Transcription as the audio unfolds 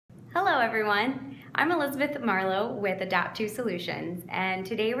Hello everyone, I'm Elizabeth Marlowe with Adapt2 Solutions, and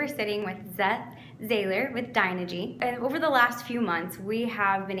today we're sitting with Seth Zahler with Dynegy. And over the last few months, we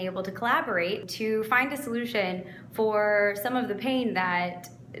have been able to collaborate to find a solution for some of the pain that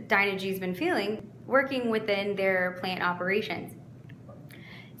Dynegy's been feeling working within their plant operations.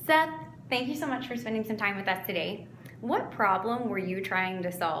 Seth, thank you so much for spending some time with us today. What problem were you trying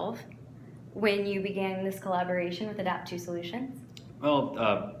to solve when you began this collaboration with Adapt2 Solutions?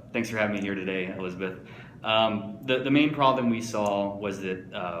 Well, thanks for having me here today, Elizabeth. The main problem we saw was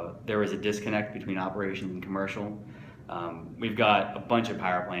that there was a disconnect between operations and commercial. We've got a bunch of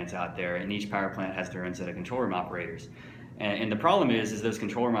power plants out there, and each power plant has their own set of control room operators. And the problem is those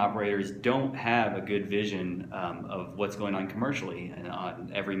control room operators don't have a good vision of what's going on commercially and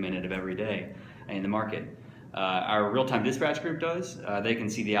on every minute of every day in the market. Our real-time dispatch group does. They can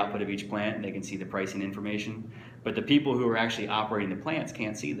see the output of each plant, and they can see the pricing information, but the people who are actually operating the plants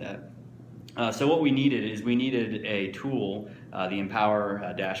can't see that. So what we needed a tool. The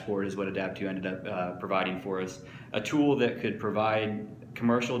Empower dashboard is what Adapt2 ended up providing for us, a tool that could provide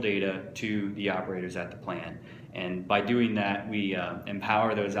commercial data to the operators at the plant. And by doing that, we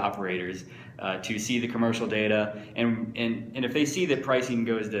empower those operators to see the commercial data, and if they see that pricing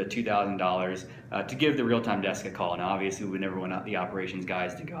goes to $2,000, to give the real-time desk a call. Now, obviously, we would never want the operations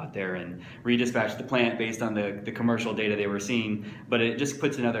guys to go out there and redispatch the plant based on the commercial data they were seeing, but it just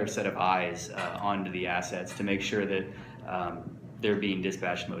puts another set of eyes onto the assets to make sure that they're being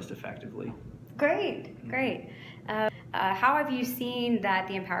dispatched most effectively. Great, great. How have you seen that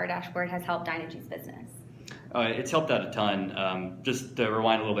the Empower dashboard has helped Dynegy's business? It's helped out a ton. Just to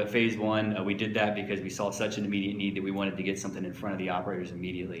rewind a little bit, phase one, we did that because we saw such an immediate need that we wanted to get something in front of the operators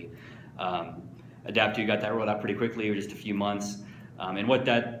immediately. Adapt2 got that rolled out pretty quickly, in just a few months. And what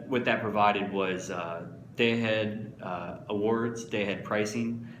that provided was day-ahead awards, day-ahead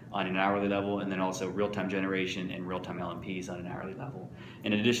pricing on an hourly level, and then also real-time generation and real-time LMPs on an hourly level.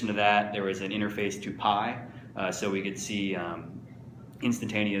 In addition to that, there was an interface to Pi, so we could see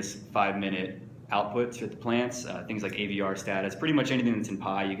instantaneous 5-minute outputs at the plants, things like AVR status, pretty much anything that's in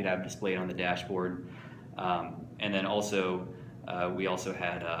Pi you could have displayed on the dashboard. And then also, we also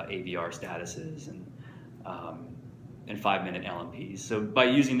had AVR statuses and 5-minute LMPs. So by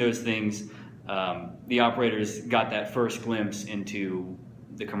using those things, the operators got that first glimpse into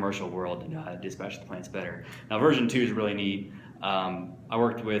the commercial world and dispatch the plants better. Now version 2 is really neat. I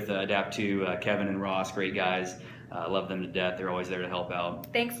worked with Adapt2, Kevin and Ross, great guys. I love them to death. They're always there to help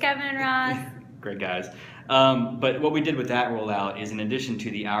out. Thanks, Kevin and Ross. Great guys. But what we did with that rollout is, in addition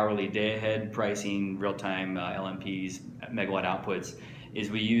to the hourly day-ahead pricing, real-time LMPs, megawatt outputs, is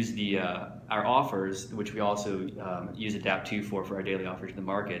we use our offers, which we also use Adapt2 for our daily offers to the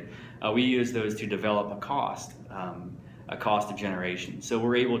market. We use those to develop a cost of generation. So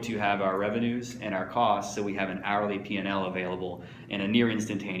we're able to have our revenues and our costs, so we have an hourly P&L available in a near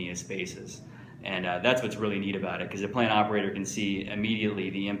instantaneous basis. And that's what's really neat about it, because the plant operator can see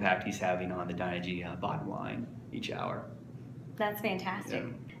immediately the impact he's having on the Dynegy bottom line each hour. That's fantastic.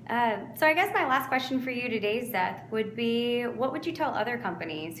 Yeah. So I guess my last question for you today, Seth, would be, what would you tell other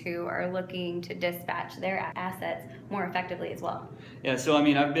companies who are looking to dispatch their assets more effectively as well? Yeah, so I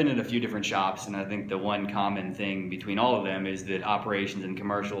mean, I've been in a few different shops, and I think the one common thing between all of them is that operations and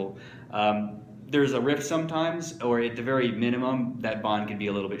commercial, there's a rift sometimes, or at the very minimum, that bond can be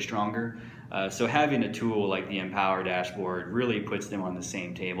a little bit stronger. So having a tool like the Empower dashboard really puts them on the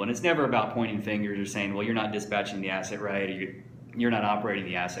same table. And it's never about pointing fingers or saying, well, you're not dispatching the asset right, or you're not operating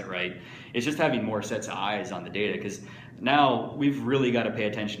the asset right. It's just having more sets of eyes on the data, because now we've really got to pay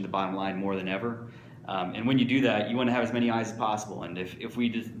attention to the bottom line more than ever. And when you do that, you want to have as many eyes as possible. And if we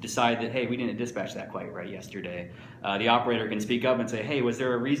decide that, hey, we didn't dispatch that quite right yesterday, the operator can speak up and say, hey, was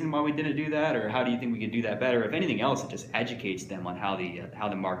there a reason why we didn't do that? Or how do you think we could do that better? If anything else, it just educates them on how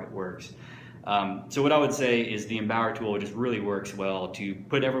the market works. So what I would say is the Empower tool just really works well to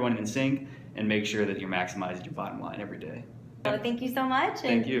put everyone in sync and make sure that you're maximizing your bottom line every day. So thank you so much.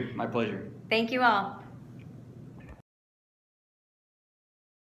 Thank you. My pleasure. Thank you all.